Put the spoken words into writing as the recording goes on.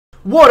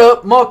What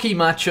up, Marquee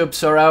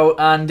Matchups are out,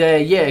 and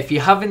yeah, if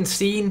you haven't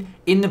seen,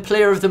 in the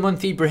Player of the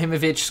Month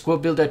Ibrahimovic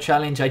Squad Builder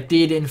Challenge, I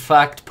did in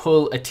fact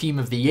pull a Team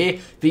of the Year.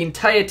 The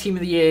entire Team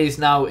of the Year is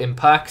now in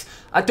packs.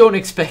 I don't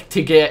expect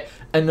to get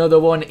another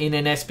one in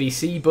an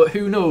SBC, but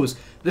who knows.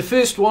 The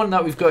first one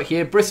that we've got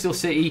here, Bristol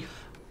City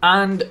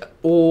and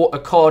or a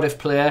Cardiff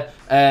player,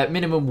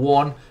 minimum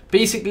one.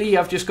 Basically,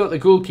 I've just got the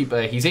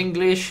goalkeeper. He's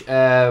English,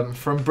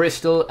 from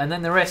Bristol, and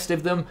then the rest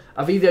of them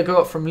I've either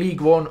got from League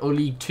 1 or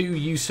League 2.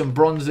 Use some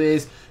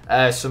bronzes,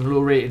 some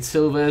low-rated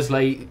silvers.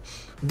 Like,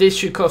 this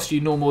should cost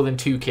you no more than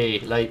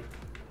 2k. Like,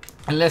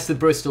 unless the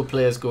Bristol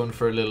player's going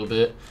for a little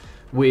bit,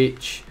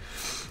 which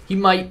he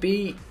might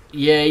be.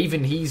 Yeah,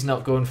 even he's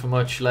not going for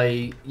much.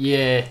 Like,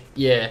 yeah.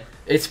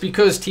 It's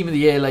because Team of the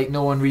Year, like,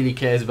 no one really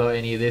cares about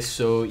any of this,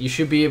 so you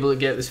should be able to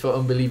get this for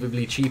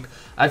unbelievably cheap.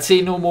 I'd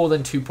say no more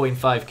than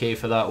 2.5k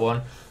for that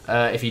one,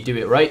 if you do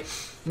it right.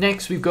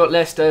 Next, we've got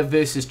Leicester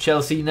versus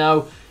Chelsea.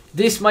 Now,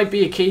 this might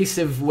be a case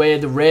of where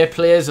the rare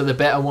players are the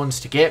better ones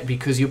to get,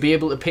 because you'll be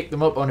able to pick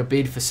them up on a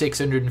bid for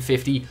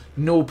 650,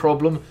 no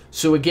problem.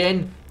 So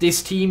again,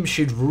 this team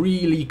should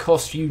really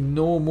cost you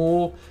no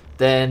more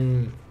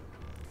than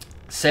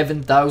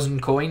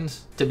 7,000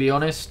 coins, to be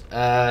honest.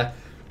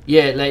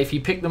 Yeah, like, if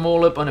you pick them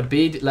all up on a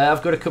bid, like,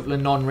 I've got a couple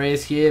of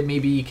non-rares here,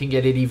 maybe you can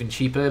get it even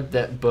cheaper,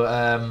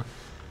 but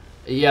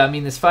yeah, I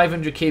mean, there's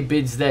 500k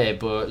bids there,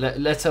 but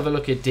let's have a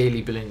look at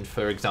daily billing,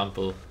 for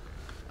example.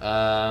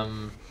 I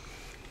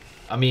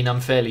mean,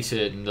 I'm fairly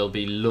certain there'll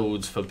be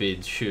loads for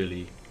bids,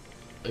 surely.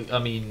 I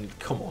mean,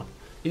 come on.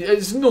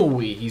 There's no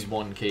way he's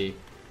 1k.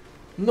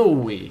 No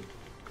way.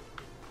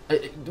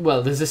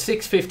 Well, there's a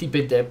 650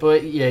 bid there,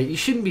 but yeah, you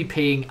shouldn't be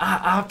paying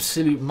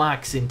absolute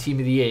max in Team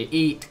of the Year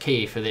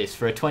 8k for this,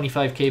 for a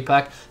 25k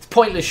pack. It's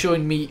pointless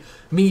showing me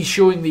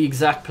showing the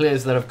exact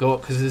players that I've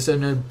got, because there's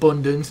an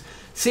abundance.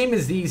 Same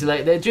as these,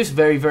 like, they're just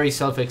very, very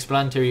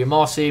self-explanatory. A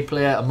Marseille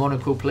player, a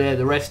Monaco player,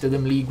 the rest of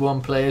them League 1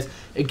 players.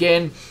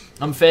 Again,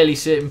 I'm fairly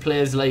certain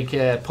players like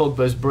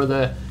Pogba's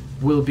brother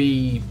will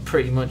be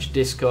pretty much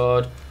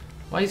discard.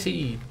 Why has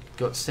he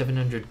got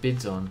 700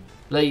 bids on?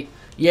 Like,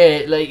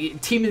 yeah,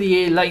 like, Team of the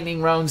Year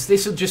lightning rounds,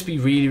 this will just be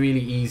really, really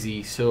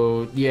easy.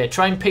 So yeah,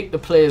 try and pick the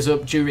players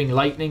up during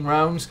lightning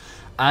rounds,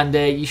 and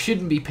you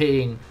shouldn't be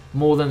paying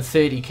more than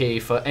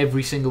 30k for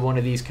every single one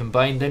of these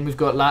combined. Then we've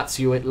got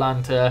Lazio,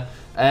 Atlanta.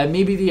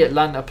 Maybe the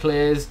Atlanta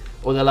players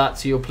or the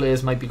Lazio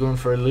players might be going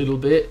for a little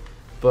bit,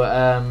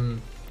 but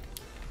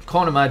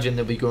can't imagine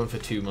they'll be going for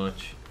too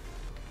much.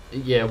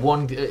 Yeah,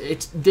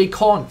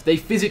 they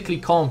physically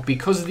can't,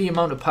 because of the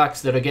amount of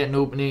packs that are getting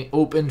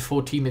opened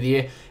for Team of the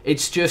Year.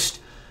 It's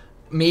just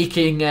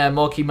making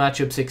Marquee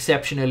Matchups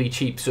exceptionally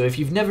cheap. So if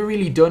you've never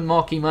really done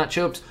Marquee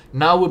Matchups,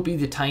 now would be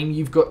the time.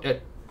 You've got a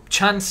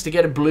chance to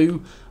get a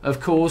blue, of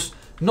course.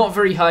 Not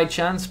very high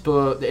chance,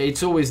 but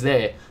it's always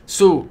there.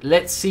 So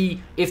let's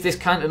see if this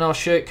Cantona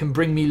shirt can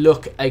bring me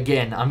luck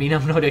again. I mean,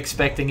 I'm not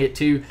expecting it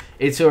to.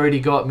 It's already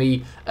got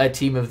me a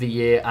Team of the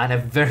Year, and a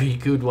very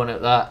good one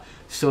at that.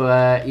 So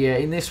yeah,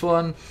 in this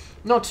one,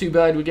 not too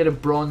bad. We get a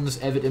bronze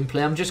Everton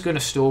player. I'm just going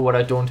to store what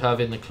I don't have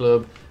in the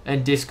club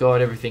and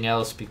discard everything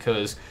else,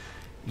 because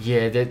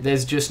yeah,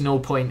 there's just no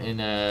point in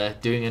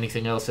doing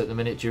anything else at the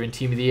minute during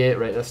Team of the Year.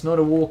 Right, that's not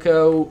a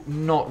walkout.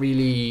 Not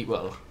really,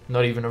 well,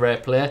 not even a rare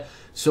player.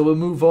 So we'll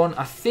move on.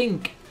 I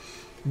think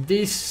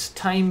this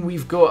time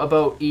we've got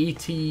about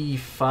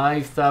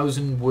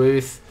 85,000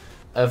 worth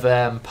of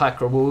pack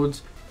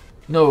rewards.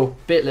 No,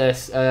 bit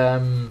less.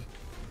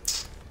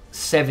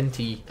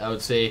 70, I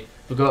would say.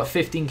 We've got a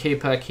 15k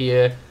pack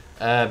here.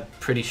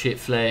 Pretty shit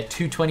flare.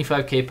 2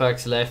 25k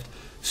packs left.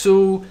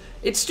 So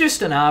it's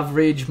just an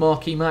average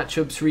Marquee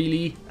Matchups,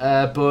 really.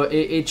 But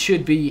it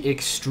should be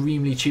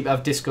extremely cheap.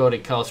 I've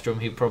discarded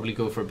Karlstrom. He'll probably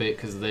go for a bit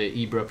because of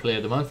the Ibra Player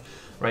of the Month.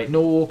 Right,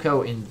 no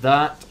walkout in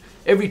that.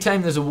 Every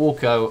time there's a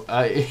walkout,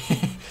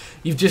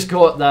 you've just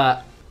got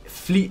that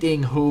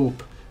fleeting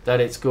hope that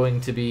it's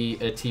going to be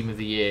a Team of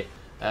the Year.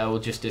 We'll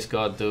just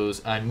discard those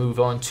and move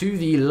on to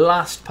the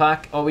last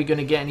pack. Are we going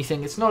to get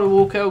anything? It's not a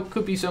walkout.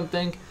 Could be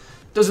something.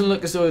 Doesn't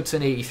look as though it's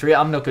an 83.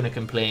 I'm not going to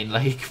complain.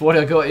 Like, what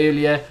I got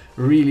earlier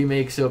really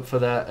makes up for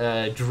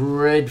that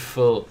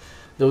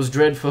those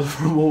dreadful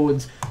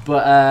rewards.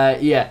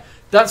 But yeah,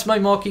 that's my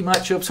Marquee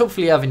Matchups.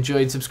 Hopefully you have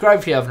enjoyed. Subscribe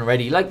if you haven't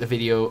already. Like the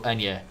video,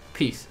 and yeah,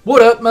 peace.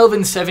 What up,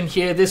 Melvin7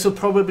 here. This will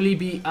probably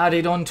be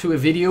added onto a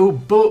video,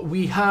 but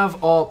we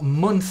have our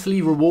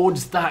monthly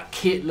rewards. That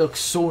kit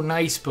looks so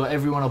nice, but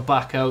everyone will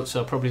back out,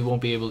 so I probably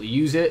won't be able to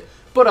use it.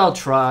 But I'll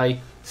try,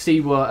 see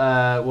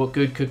what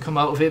good could come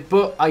out of it.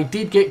 But I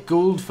did get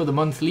gold for the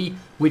monthly,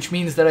 which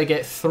means that I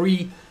get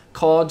 3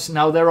 cards.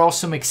 Now, there are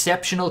some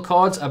exceptional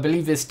cards. I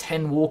believe there's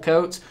 10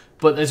 walkouts,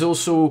 but there's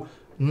also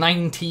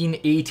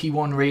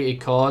 1981 rated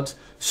cards.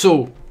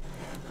 So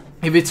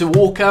if it's a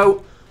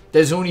walkout,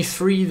 there's only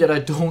 3 that I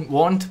don't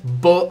want,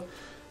 but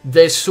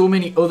there's so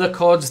many other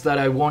cards that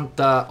I want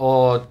that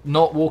are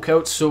not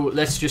walkouts. So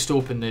let's just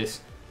open this.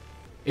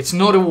 It's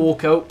not a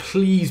walkout.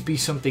 Please be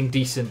something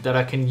decent that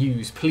I can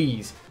use,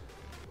 please.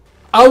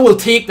 I will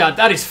take that.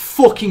 That is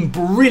fucking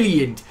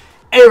brilliant.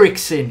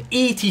 Ericsson,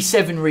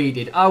 87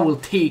 rated. I will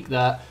take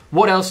that.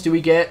 What else do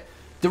we get?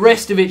 The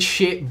rest of it's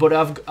shit, but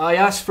I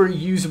asked for a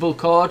usable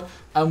card,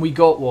 and we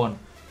got one.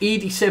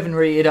 87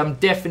 rated, I'm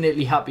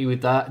definitely happy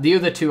with that. The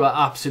other two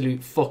are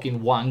absolute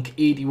fucking wank.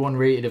 81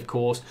 rated, of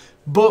course.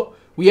 But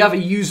we have a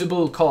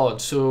usable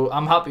card, so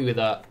I'm happy with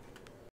that.